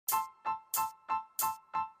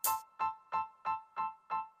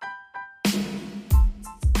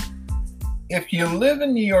If you live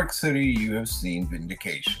in New York City, you have seen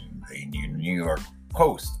Vindication, a New York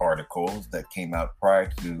Post articles that came out prior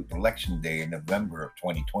to Election Day in November of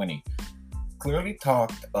 2020 clearly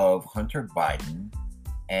talked of Hunter Biden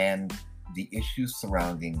and the issues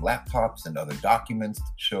surrounding laptops and other documents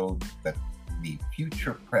that showed that the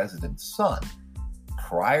future president's son,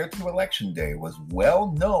 prior to Election Day, was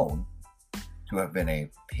well known to have been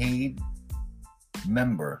a paid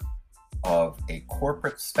member of a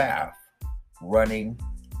corporate staff running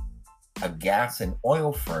a gas and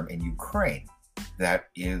oil firm in Ukraine that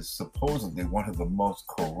is supposedly one of the most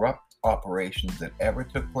corrupt operations that ever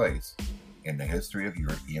took place in the history of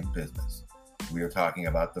European business. We are talking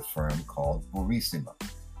about the firm called Burisma.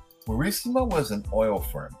 Burisma was an oil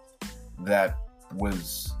firm that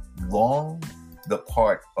was long the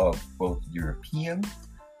part of both European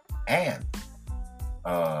and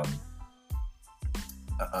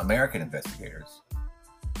American investigators'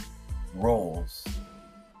 roles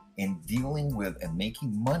in dealing with and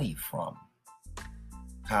making money from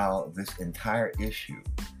how this entire issue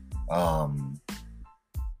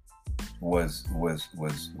was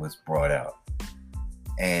brought out.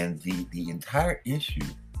 And the entire issue,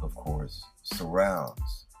 of course,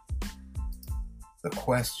 surrounds the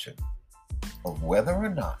question of whether or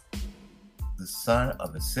not the son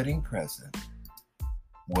of a sitting president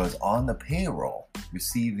was on the payroll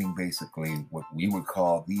receiving basically what we would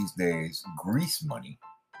call these days grease money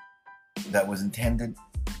that was intended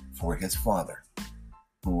for his father,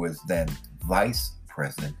 who was then vice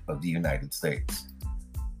president of the United States.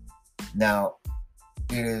 Now,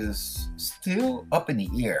 it is still up in the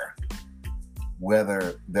air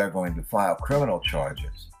whether they're going to file criminal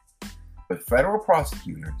charges, but federal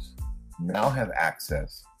prosecutors now have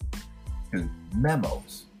access to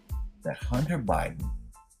memos that Hunter Biden,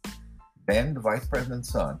 then the vice president's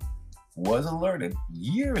son, was alerted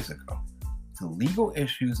years ago to legal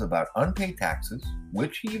issues about unpaid taxes,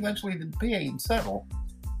 which he eventually did pay and settle,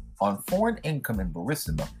 on foreign income in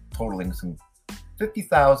Burisma, totaling some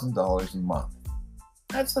 $50,000 a month.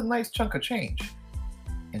 That's a nice chunk of change.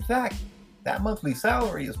 In fact, that monthly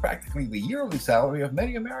salary is practically the yearly salary of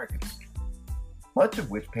many Americans, much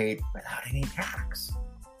of which paid without any tax.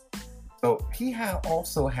 So he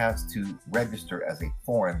also has to register as a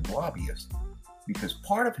foreign lobbyist because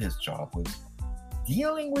part of his job was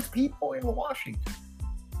dealing with people in Washington.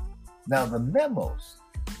 Now, the memos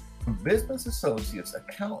from business associates,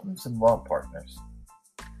 accountants, and law partners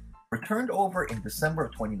were turned over in December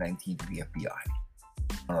of 2019 to the FBI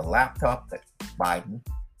on a laptop that Biden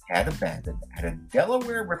had abandoned at a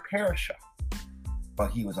Delaware repair shop while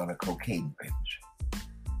he was on a cocaine binge.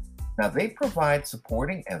 Now, they provide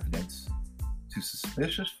supporting evidence to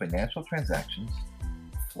suspicious financial transactions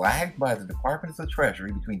flagged by the Department of the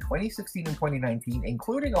Treasury between 2016 and 2019,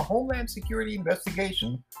 including a Homeland Security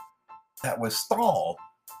investigation that was stalled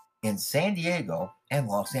in San Diego and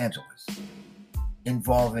Los Angeles,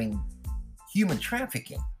 involving human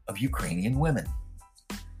trafficking of Ukrainian women.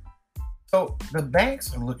 So the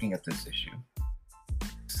banks are looking at this issue. The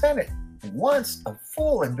Senate wants a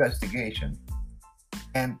full investigation,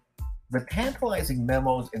 and the tantalizing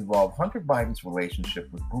memos involve Hunter Biden's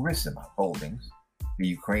relationship with Burisma Holdings, the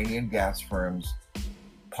Ukrainian gas firm's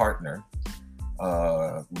partner,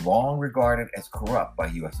 long regarded as corrupt by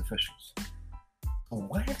U.S. officials. So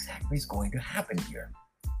what exactly is going to happen here?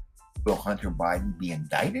 Will Hunter Biden be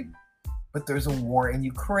indicted? But there's a war in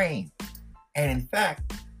Ukraine. And in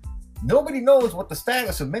fact, nobody knows what the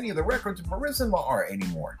status of many of the records of Burisma are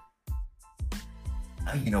anymore.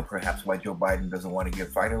 Perhaps why Joe Biden doesn't want to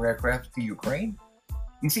give fighter aircraft to Ukraine?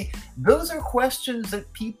 You see, those are questions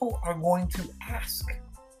that people are going to ask.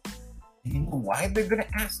 And you know why they're going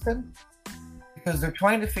to ask them? Because they're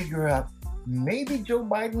trying to figure out maybe Joe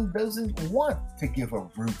Biden doesn't want to give a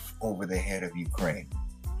roof over the head of Ukraine.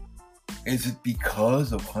 Is it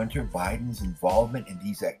because of Hunter Biden's involvement in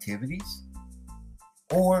these activities?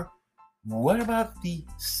 Or what about the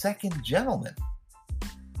second gentleman?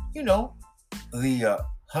 The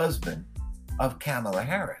husband of Kamala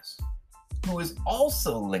Harris, who is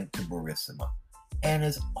also linked to Burisma and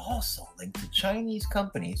is also linked to Chinese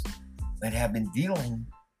companies that have been dealing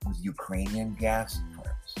with Ukrainian gas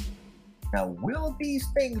firms. Now, will these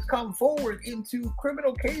things come forward into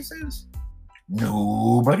criminal cases?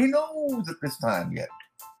 Nobody knows at this time yet.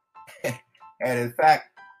 And in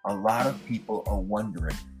fact, a lot of people are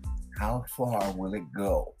wondering, how far will it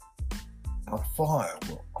go? How far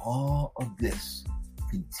will all of this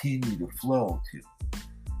continue to flow to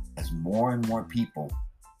as more and more people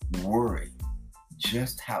worry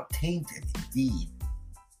just how tainted indeed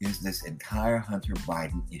is this entire Hunter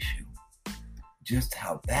Biden issue? Just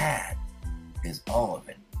how bad is all of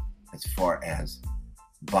it, as far as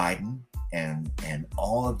Biden and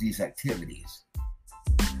all of these activities.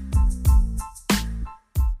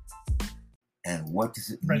 And what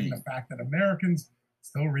does it mean? The fact that Americans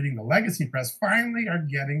still reading the legacy press finally are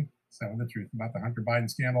getting some of the truth about the Hunter Biden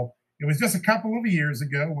scandal. It was just a couple of years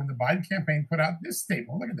ago when the Biden campaign put out this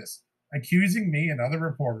statement. Look at this, accusing me and other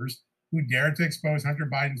reporters who dared to expose Hunter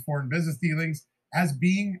Biden's foreign business dealings as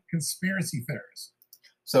being conspiracy theorists.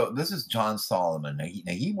 So this is John Solomon.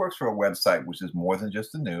 Now he works for a website which is more than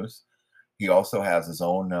just the news. He also has his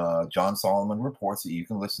own John Solomon reports that you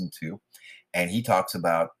can listen to. And he talks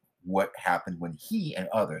about what happened when he and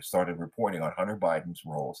others started reporting on Hunter Biden's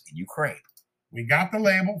roles in Ukraine. We got the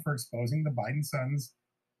label for exposing the Biden sons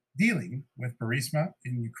dealing with Burisma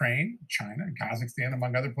in Ukraine, China, and Kazakhstan,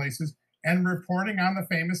 among other places, and reporting on the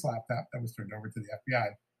famous laptop that was turned over to the FBI.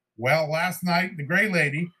 Well, last night, the gray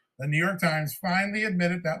lady, the New York Times, finally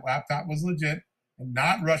admitted that laptop was legit and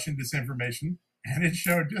not Russian disinformation, and it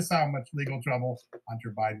showed just how much legal trouble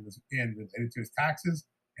Hunter Biden was in related to his taxes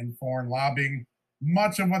and foreign lobbying.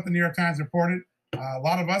 Much of what the New York Times reported, a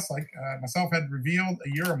lot of us, like myself, had revealed a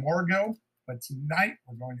year or more ago, but tonight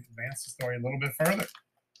we're going to advance the story a little bit further.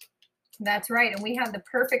 That's right. And we have the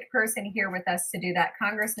perfect person here with us to do that,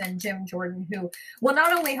 Congressman Jim Jordan, who will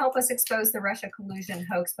not only help us expose the Russia collusion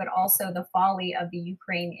hoax, but also the folly of the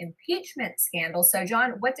Ukraine impeachment scandal. So,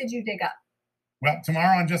 John, what did you dig up? Well,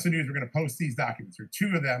 tomorrow on Just the News, we're going to post these documents. There are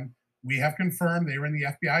two of them. We have confirmed they were in the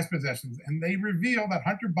FBI's possessions, and they reveal that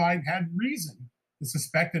Hunter Biden had reason to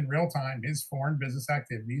suspect in real time his foreign business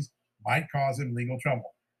activities might cause him legal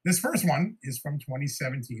trouble. This first one is from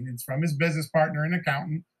 2017. It's from his business partner and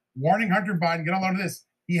accountant, warning Hunter Biden, get a load of this,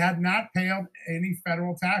 he had not paid any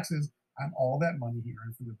federal taxes on all that money he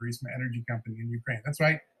earned from the Burisma energy company in Ukraine. That's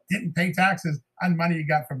right, didn't pay taxes on money he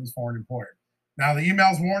got from his foreign employer. Now, the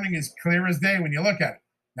email's warning is clear as day when you look at it.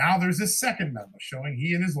 Now there's this second memo showing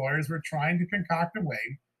he and his lawyers were trying to concoct a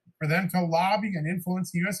way for them to lobby and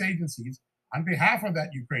influence U.S. agencies on behalf of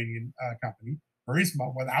that Ukrainian company,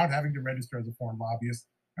 Burisma, without having to register as a foreign lobbyist.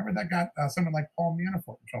 Remember, that got someone like Paul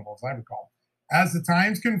Manafort in trouble, as I recall. As the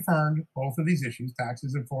Times confirmed, both of these issues,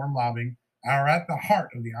 taxes and foreign lobbying, are at the heart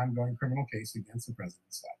of the ongoing criminal case against the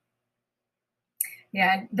president's son.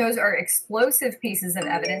 Yeah, those are explosive pieces of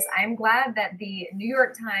evidence. I'm glad that the New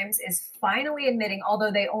York Times is finally admitting,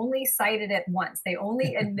 although they only cited it once, they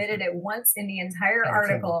only admitted it once in the entire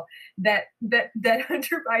article, that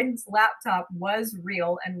Hunter Biden's laptop was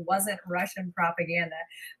real and wasn't Russian propaganda.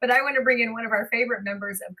 But I want to bring in one of our favorite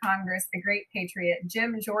members of Congress, the great patriot,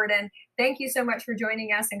 Jim Jordan. Thank you so much for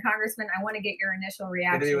joining us. And Congressman, I want to get your initial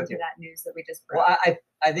reaction to that news that we just broke. Well,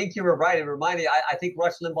 I think you were right. It reminded me, I think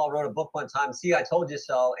Rush Limbaugh wrote a book one time, See, I Told You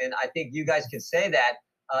So. And I think you guys could say that.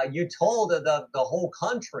 You told the whole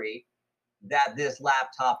country that this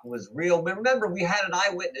laptop was real. But remember, we had an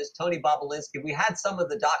eyewitness, Tony Bobolinsky. We had some of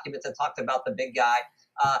the documents that talked about the big guy.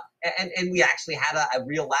 And we actually had a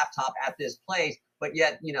real laptop at this place. But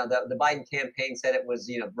yet, the Biden campaign said it was,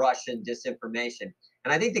 Russian disinformation.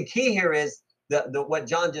 And I think the key here is what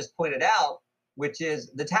John just pointed out, which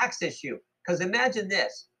is the tax issue. Because imagine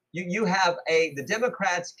this, you have the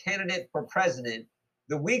Democrats' candidate for president.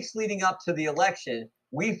 The weeks leading up to the election,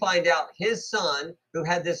 we find out his son, who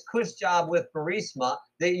had this cush job with Burisma,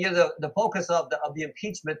 the focus of the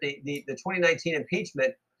impeachment, the 2019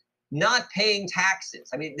 impeachment, not paying taxes.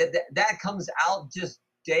 I mean, that comes out just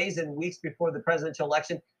days and weeks before the presidential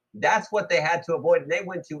election. That's what they had to avoid. And they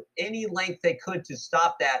went to any length they could to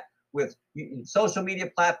stop that, with social media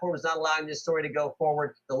platforms not allowing this story to go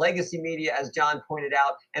forward, the legacy media, as John pointed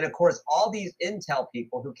out, and of course, all these intel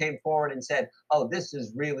people who came forward and said, oh, this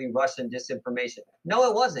is really Russian disinformation. No,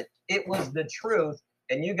 it wasn't. It was the truth.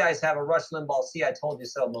 And you guys have a Rush Limbaugh, see, I told you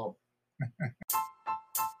so moment.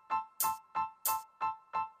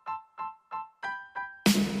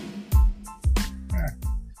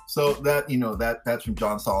 So that's from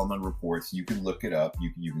John Solomon Reports. You can look it up.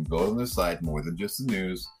 You can go to the site, more than just the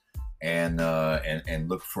news, and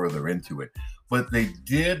look further into it. But they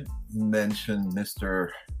did mention Mr.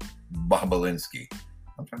 Bobolinsky.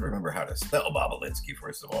 I'm trying to remember how to spell Bobolinsky,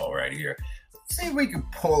 first of all, right here. Let's see if we can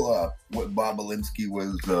pull up what Bobolinsky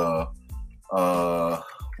was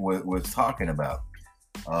talking about.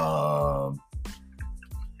 How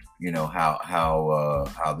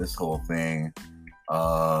this whole thing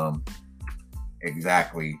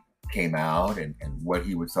exactly came out, and what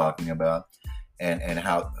he was talking about, and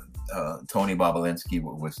how Tony Bobolinsky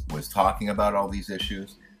was talking about all these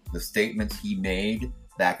issues, the statements he made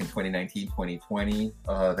back in 2019, 2020,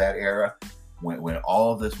 that era, when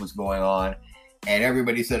all of this was going on. And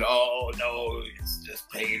everybody said, oh, no, it's just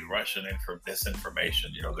paid Russian disinformation.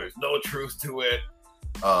 There's no truth to it.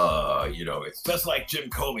 It's just like Jim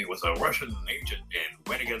Comey was a Russian agent and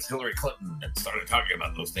went against Hillary Clinton and started talking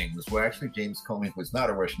about those things. Well, actually, James Comey was not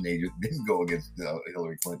a Russian agent, didn't go against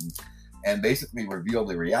Hillary Clinton, and basically revealed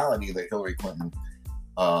the reality that Hillary Clinton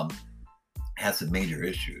had some major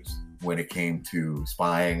issues when it came to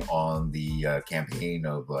spying on the campaign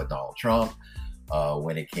of Donald Trump,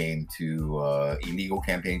 when it came to illegal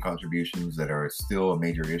campaign contributions that are still a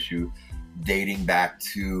major issue, dating back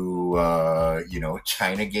to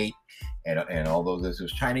Chinagate and all those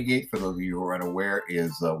issues. Chinagate, for those of you who are unaware,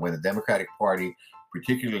 is when the Democratic Party,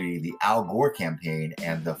 particularly the Al Gore campaign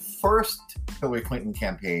and the first Hillary Clinton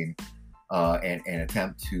campaign, and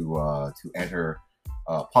attempt to enter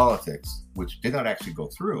politics, which did not actually go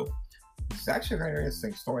through. It's actually a very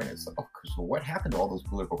interesting story in itself. So what happened to all those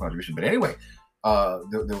political contributions? But anyway,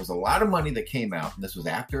 there was a lot of money that came out, and this was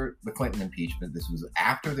after the Clinton impeachment. This was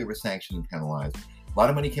after they were sanctioned and penalized. A lot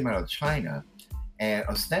of money came out of China, and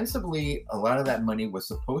ostensibly a lot of that money was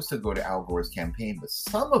supposed to go to Al Gore's campaign, but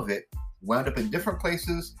some of it wound up in different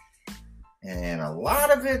places, and a lot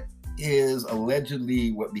of it is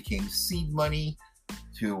allegedly what became seed money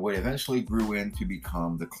to what eventually grew in to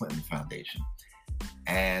become the Clinton Foundation.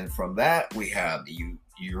 And from that, we have the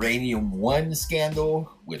Uranium One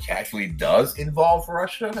scandal, which actually does involve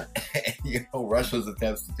Russia. Russia's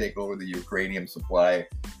attempts to take over the uranium supply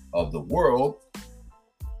of the world,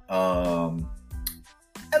 and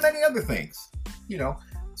many other things.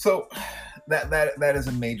 So that is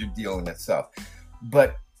a major deal in itself.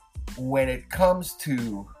 But when it comes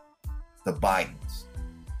to the Bidens,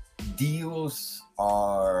 deals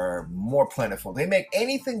are more plentiful. They make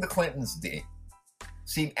anything the Clintons did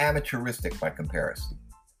seem amateuristic by comparison.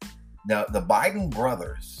 Now, the Biden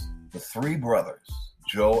brothers, the three brothers,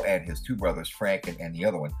 Joe and his two brothers, Frank and the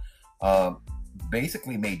other one,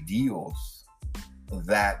 basically made deals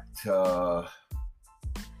that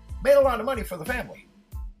made a lot of money for the family.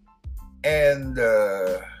 And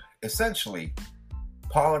essentially,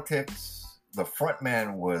 politics, the front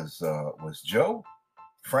man was Joe.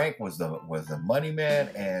 Frank was the money man,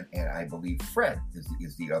 and I believe Fred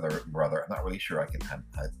is the other brother. I'm not really sure.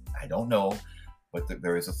 I don't know, but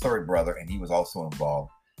there is a third brother, and he was also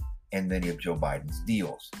involved in many of Joe Biden's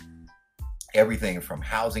deals. Everything from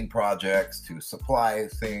housing projects to supply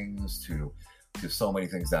things to so many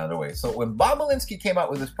things down the way. So when Bob Malinsky came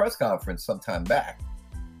out with his press conference sometime back,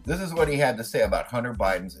 this is what he had to say about Hunter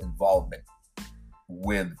Biden's involvement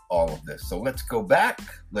with all of this. So let's go back.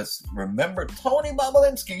 Let's remember Tony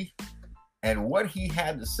Bobulinski and what he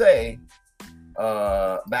had to say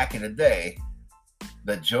back in the day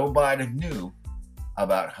that Joe Biden knew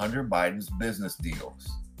about Hunter Biden's business deals.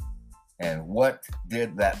 And what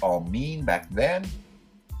did that all mean back then?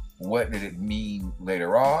 What did it mean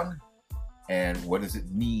later on? And what does it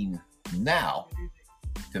mean now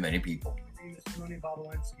to many people? My name is Tony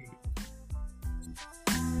Bobulinski.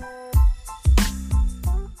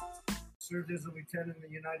 Served as a lieutenant in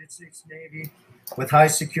the United States Navy with high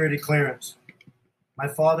security clearance. My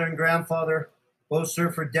father and grandfather both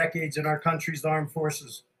served for decades in our country's armed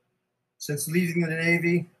forces. Since leaving the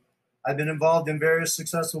Navy, I've been involved in various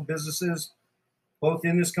successful businesses, both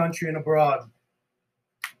in this country and abroad.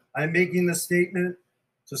 I'm making this statement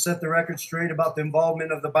to set the record straight about the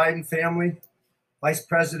involvement of the Biden family, Vice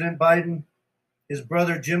President Biden, his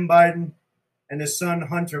brother Jim Biden, and his son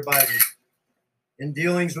Hunter Biden in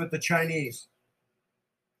dealings with the Chinese.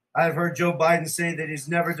 I've heard Joe Biden say that he's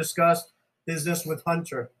never discussed business with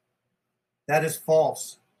Hunter. That is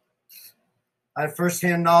false. I have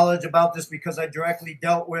firsthand knowledge about this because I directly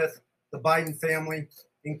dealt with the Biden family,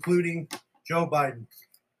 including Joe Biden.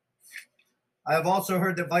 I have also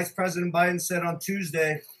heard that Vice President Biden said on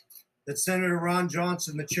Tuesday that Senator Ron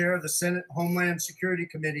Johnson, the chair of the Senate Homeland Security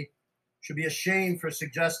Committee, should be ashamed for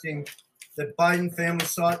suggesting that Biden family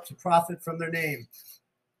sought to profit from their name.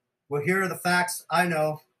 Well, here are the facts I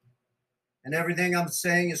know, and everything I'm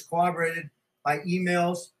saying is corroborated by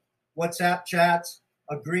emails, WhatsApp chats,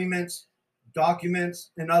 agreements,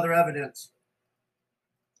 documents, and other evidence.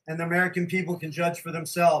 And the American people can judge for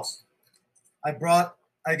themselves. I brought,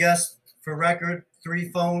 I guess, for record, 3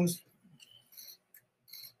 phones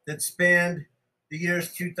that spanned the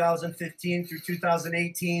years 2015 through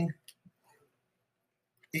 2018.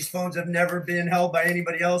 These phones have never been held by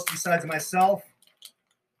anybody else besides myself.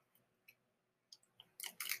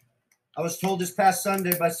 I was told this past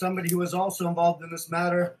Sunday by somebody who was also involved in this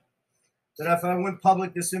matter that if I went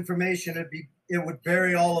public this information, it would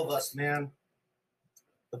bury all of us, man.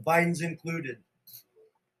 The Bidens included.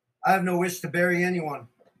 I have no wish to bury anyone.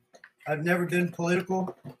 I've never been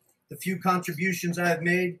political. The few contributions I have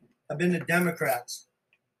made have been to Democrats.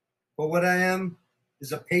 But what I am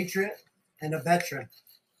is a patriot and a veteran.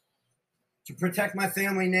 To protect my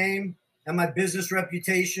family name and my business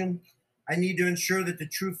reputation, I need to ensure that the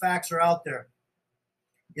true facts are out there.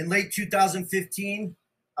 In late 2015,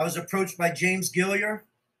 I was approached by James Gillier,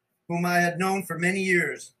 whom I had known for many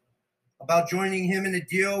years, about joining him in a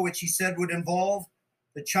deal which he said would involve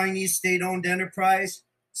the Chinese state-owned enterprise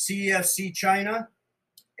CEFC China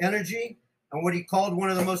Energy and what he called one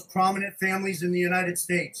of the most prominent families in the United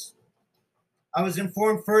States. I was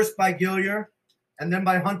informed first by Gillier and then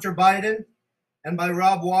by Hunter Biden and by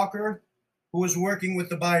Rob Walker, who was working with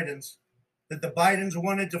the Bidens, that the Bidens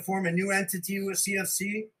wanted to form a new entity with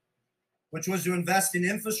CFC, which was to invest in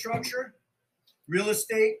infrastructure, real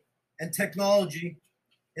estate, and technology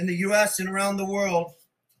in the US and around the world.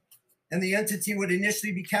 And the entity would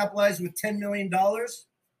initially be capitalized with $10 million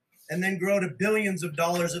and then grow to billions of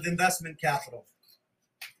dollars of investment capital.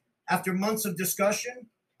 After months of discussion,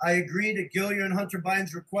 I agreed at Gillier and Hunter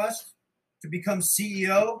Biden's request to become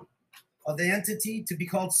CEO of the entity to be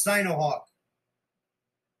called Sinohawk.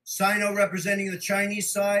 Sino representing the Chinese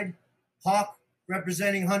side, Hawk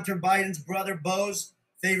representing Hunter Biden's brother Bo's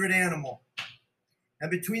favorite animal. And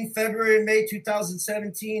between February and May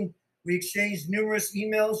 2017, we exchanged numerous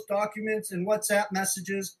emails, documents, and WhatsApp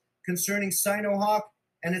messages concerning Sinohawk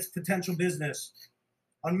and its potential business.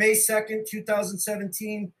 On May 2nd,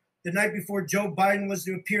 2017, the night before Joe Biden was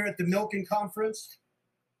to appear at the Milken Conference,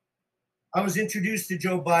 I was introduced to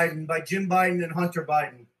Joe Biden by Jim Biden and Hunter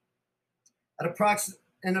Biden.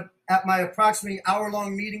 At my approximately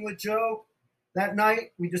hour-long meeting with Joe that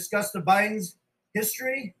night, we discussed the Biden's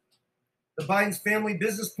history, the Biden's family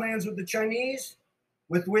business plans with the Chinese,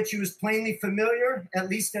 with which he was plainly familiar, at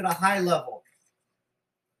least at a high level.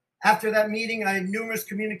 After that meeting, I had numerous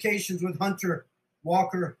communications with Hunter,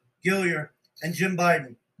 Walker, Gillier, and Jim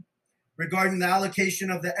Biden regarding the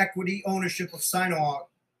allocation of the equity ownership of Sinohawk.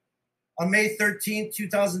 On May 13,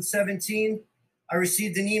 2017, I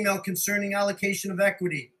received an email concerning allocation of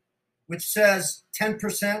equity, which says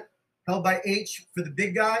 10% held by H for the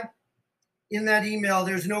big guy. In that email,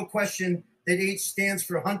 there's no question that H stands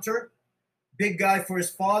for Hunter, big guy for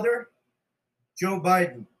his father, Joe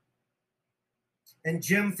Biden, and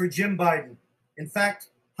Jim for Jim Biden. In fact,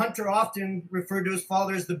 Hunter often referred to his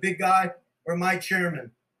father as the big guy or my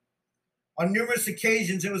chairman. On numerous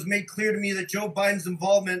occasions, it was made clear to me that Joe Biden's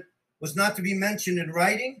involvement was not to be mentioned in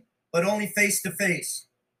writing, but only face-to-face.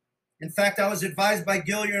 In fact, I was advised by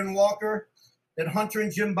Gillier and Walker that Hunter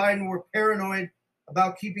and Jim Biden were paranoid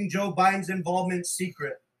about keeping Joe Biden's involvement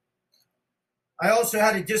secret. I also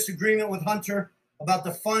had a disagreement with Hunter about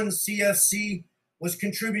the funds CFC was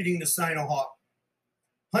contributing to Sinohawk.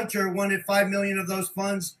 Hunter wanted $5 million of those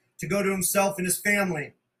funds to go to himself and his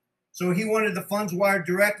family, so he wanted the funds wired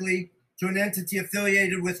directly to an entity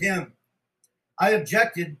affiliated with him. I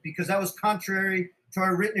objected because that was contrary to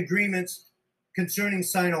our written agreements concerning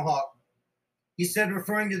Sinohawk. He said,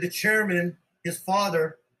 referring to the chairman, his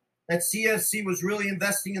father, that CFC was really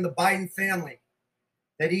investing in the Biden family,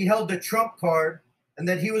 that he held the Trump card, and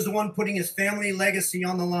that he was the one putting his family legacy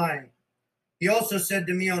on the line. He also said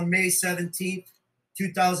to me on May 17th,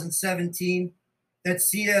 2017, that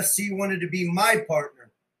CFC wanted to be my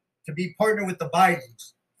partner, to be partner with the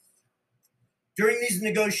Bidens. During these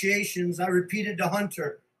negotiations, I repeated to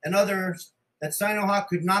Hunter and others that Sinohawk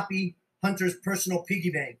could not be Hunter's personal piggy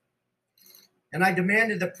bank. And I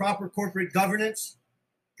demanded that proper corporate governance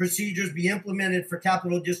procedures be implemented for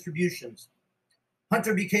capital distributions.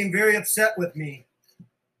 Hunter became very upset with me.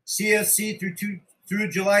 CFC through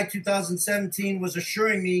July 2017 was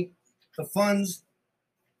assuring me the funds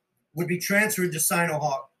would be transferred to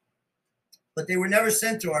Sinohawk, but they were never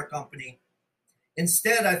sent to our company.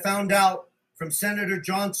 Instead, I found out from Senator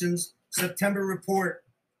Johnson's September report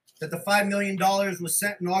that the $5 million was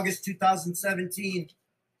sent in August 2017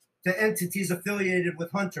 to entities affiliated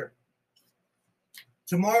with Hunter.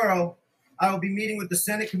 Tomorrow, I will be meeting with the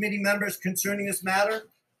Senate committee members concerning this matter,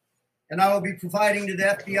 and I will be providing to the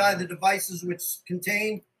FBI the devices which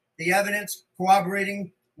contain the evidence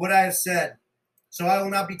corroborating what I have said. So I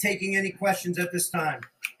will not be taking any questions at this time.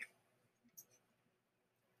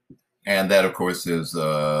 And that, of course, is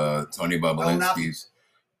Tony Bobulinski's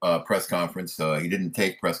press conference. He didn't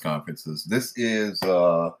take press conferences. This is,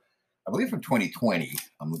 I believe, from 2020.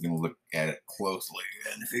 I'm going to look at it closely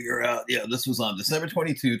and figure out. Yeah, this was on December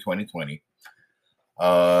 22, 2020.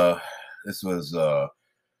 This was,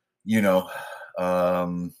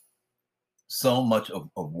 so much of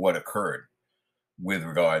what occurred with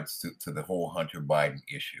regards to the whole Hunter Biden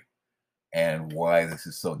issue. and why this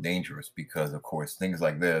is so dangerous. Because, of course, things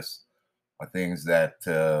like this are things that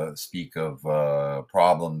speak of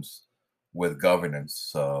problems with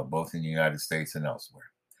governance, both in the United States and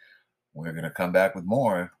elsewhere. We're going to come back with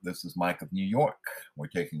more. This is Mike of New York. We're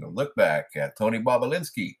taking a look back at Tony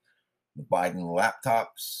Bobolinsky, the Biden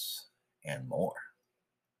laptops, and more.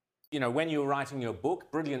 You know, when you were writing your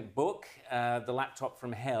book, brilliant book, The Laptop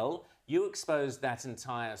from Hell, you exposed that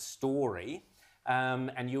entire story.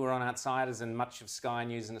 And you were on Outsiders and much of Sky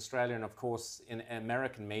News in Australia and, of course, in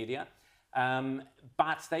American media.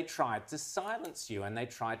 But they tried to silence you and they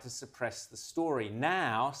tried to suppress the story.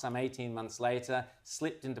 Now, some 18 months later,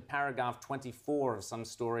 slipped into paragraph 24 of some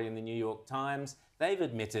story in the New York Times, they've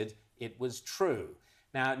admitted it was true.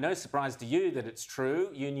 Now, no surprise to you that it's true.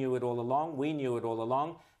 You knew it all along. We knew it all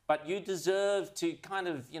along. But you deserve to kind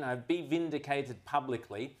of, be vindicated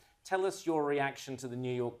publicly. Tell us your reaction to the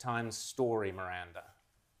New York Times story, Miranda.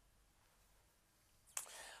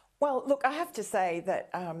 Well, look, I have to say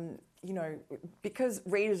that, because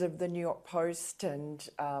readers of the New York Post and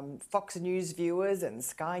Fox News viewers and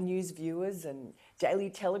Sky News viewers and Daily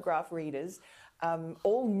Telegraph readers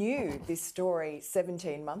all knew this story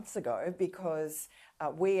 17 months ago, because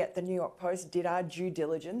we at the New York Post did our due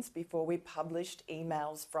diligence before we published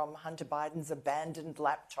emails from Hunter Biden's abandoned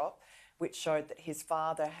laptop, which showed that his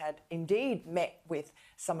father had indeed met with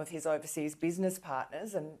some of his overseas business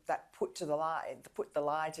partners, and that put the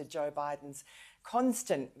lie to Joe Biden's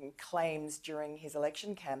constant claims during his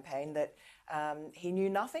election campaign that he knew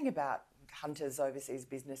nothing about Hunter's overseas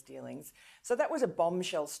business dealings. So that was a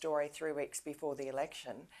bombshell story 3 weeks before the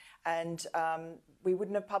election, and we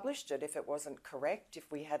wouldn't have published it if it wasn't correct,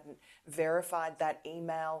 if we hadn't verified that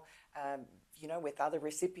email with other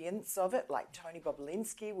recipients of it, like Tony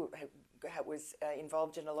Bobolinsky, who was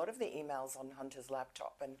involved in a lot of the emails on Hunter's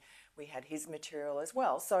laptop, and we had his material as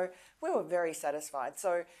well. So we were very satisfied.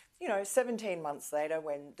 So, 17 months later,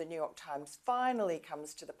 when the New York Times finally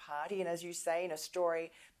comes to the party, and as you say, in a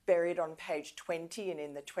story buried on page 20 and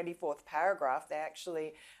in the 24th paragraph, they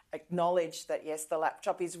actually acknowledge that, yes, the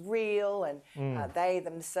laptop is real, and they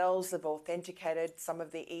themselves have authenticated some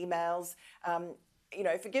of the emails.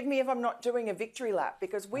 Forgive me if I'm not doing a victory lap,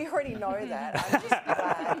 because we already know that. I'm just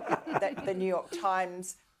glad that the New York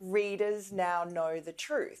Times readers now know the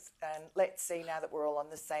truth. And let's see now that we're all on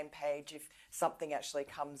the same page if something actually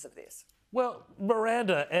comes of this. Well,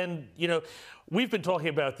 Miranda, and, we've been talking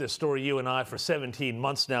about this story, you and I, for 17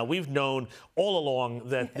 months now. We've known all along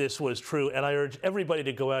that this was true, and I urge everybody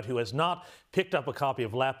to go out who has not picked up a copy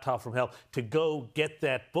of Laptop from Hell to go get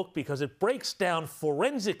that book, because it breaks down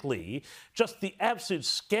forensically just the absolute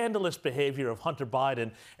scandalous behavior of Hunter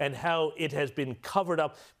Biden and how it has been covered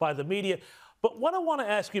up by the media. But what I want to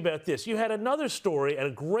ask you about this, you had another story and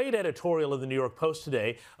a great editorial in the New York Post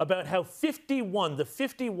today about how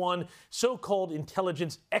 51 so-called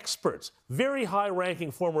intelligence experts, very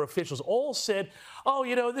high-ranking former officials, all said,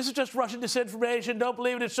 this is just Russian disinformation, don't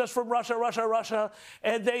believe it, it's just from Russia.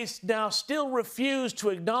 And they now still refuse to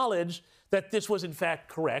acknowledge that this was in fact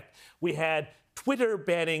correct. We had Twitter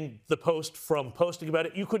banning the Post from posting about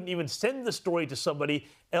it. You couldn't even send the story to somebody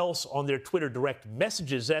else on their Twitter direct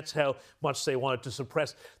messages. That's how much they wanted to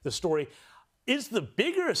suppress the story. Is the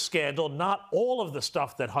bigger scandal not all of the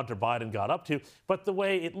stuff that Hunter Biden got up to, but the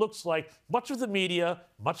way it looks like much of the media,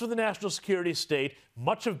 much of the national security state,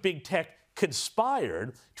 much of big tech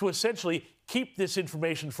conspired to essentially keep this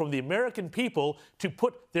information from the American people to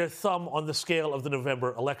put their thumb on the scale of the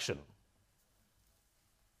November election?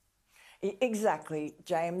 Exactly,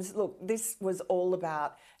 James. Look, this was all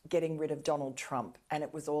about getting rid of Donald Trump, and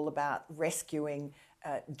it was all about rescuing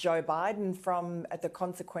Joe Biden from the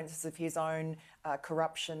consequences of his own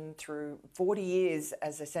corruption through 40 years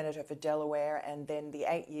as a senator for Delaware, and then the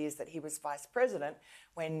 8 years that he was vice president,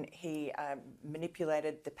 when he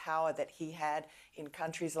manipulated the power that he had in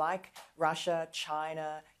countries like Russia,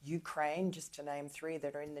 China, Ukraine, just to name three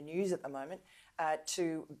that are in the news at the moment,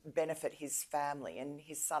 to benefit his family. And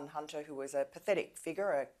his son Hunter, who was a pathetic figure,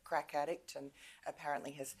 a crack addict, and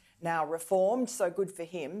apparently has now reformed, so good for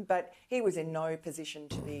him, but he was in no position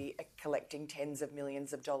to be collecting tens of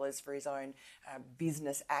millions of dollars for his own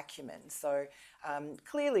business acumen. So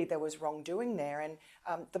clearly there was wrongdoing there. And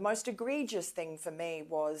the most egregious thing for me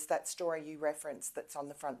was that story you referenced that's on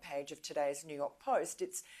the front page of today's New York Post.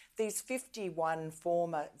 It's these 51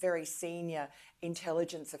 former very senior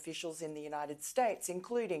intelligence officials in the United States,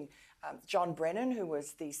 including John Brennan, who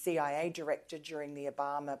was the CIA director during the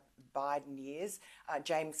Obama-Biden years,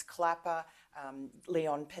 James Clapper,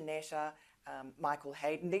 Leon Panetta, Michael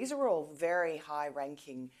Hayden. These are all very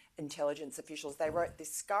high-ranking intelligence officials. They wrote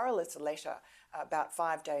this scurrilous letter about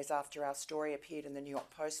 5 days after our story appeared in the New York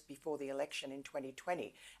Post before the election in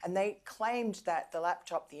 2020. And they claimed that the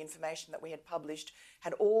laptop, the information that we had published,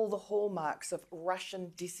 had all the hallmarks of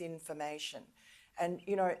Russian disinformation. And,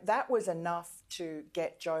 you know, that was enough to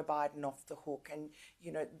get Joe Biden off the hook. And,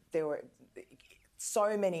 you know, there were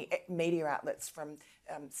so many media outlets from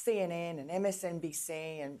CNN and MSNBC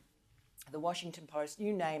and the Washington Post,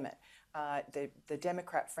 you name it, the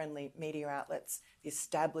Democrat-friendly media outlets, the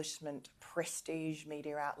establishment, prestige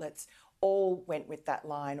media outlets, all went with that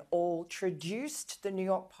line, all traduced the New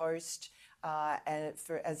York Post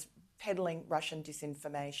as peddling Russian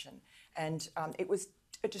disinformation. And it was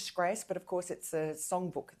a disgrace, but of course it's a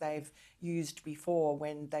songbook they've used before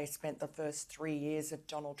when they spent the first 3 years of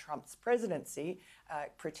Donald Trump's presidency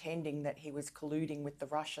pretending that he was colluding with the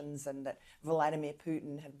Russians and that Vladimir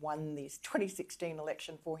Putin had won this 2016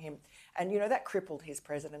 election for him. And, you know, that crippled his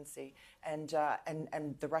presidency. And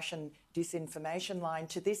the Russian disinformation line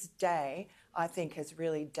to this day, I think, has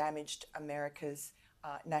really damaged America's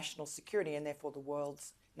national security and therefore the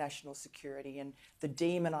world's national security, and the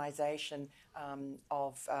demonization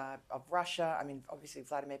of Russia. I mean, obviously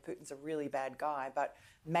Vladimir Putin's a really bad guy, but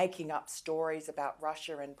making up stories about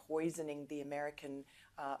Russia and poisoning the American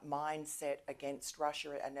mindset against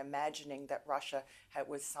Russia and imagining that Russia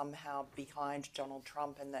was somehow behind Donald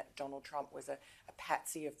Trump and that Donald Trump was a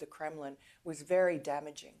patsy of the Kremlin was very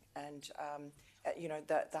damaging. And you know,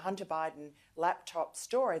 the Hunter Biden laptop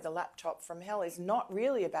story, the laptop from hell, is not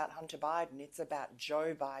really about Hunter Biden. It's about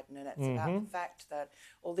Joe Biden, and it's about the fact that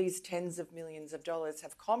all these tens of millions of dollars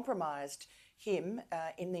have compromised him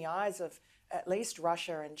in the eyes of at least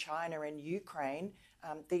Russia and China and Ukraine,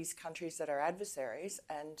 these countries that are adversaries,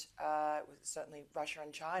 and certainly Russia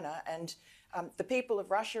and China. And the people of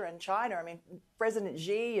Russia and China, I mean, President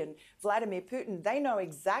Xi and Vladimir Putin, they know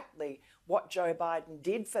exactly what Joe Biden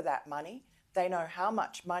did for that money. They know how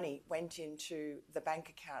much money went into the bank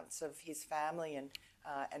accounts of his family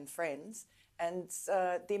and friends. And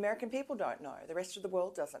the American people don't know. The rest of the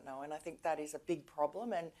world doesn't know. And I think that is a big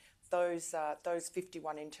problem. And those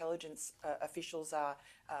 51 intelligence officials are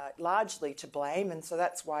largely to blame. And so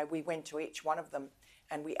that's why we went to each one of them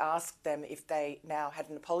and we asked them if they now had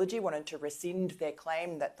an apology, wanted to rescind their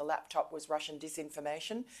claim that the laptop was Russian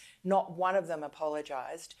disinformation. Not one of them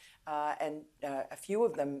apologised, and a few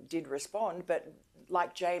of them did respond, but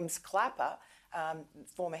like James Clapper,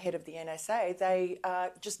 former head of the NSA, they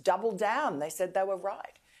just doubled down. They said they were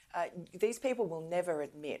right. These people will never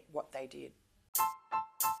admit what they did.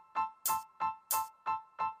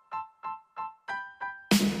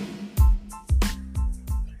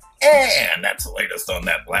 And that's the latest on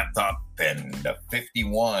that laptop and the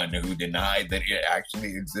 51 who denied that it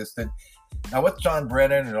actually existed. Now, what's John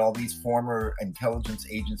Brennan and all these former intelligence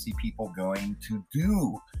agency people going to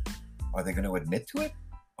do? Are they going to admit to it?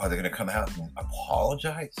 Are they going to come out and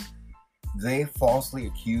apologize? They falsely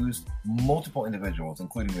accused multiple individuals,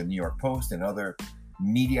 including the New York Post and other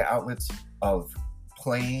media outlets, of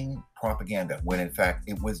playing propaganda, when in fact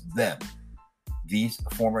it was them, these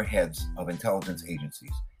former heads of intelligence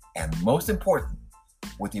agencies. And most important,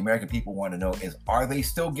 what the American people want to know is, are they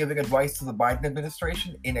still giving advice to the Biden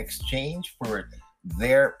administration in exchange for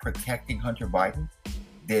their protecting Hunter Biden?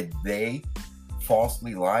 Did they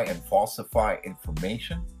falsely lie and falsify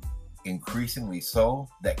information, increasingly so,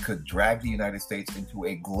 that could drag the United States into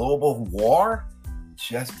a global war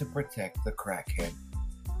just to protect the crackhead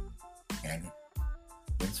and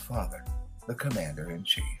his father, the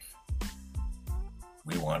commander-in-chief?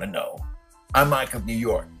 We want to know. I'm Mike of New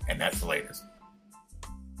York, and that's the latest.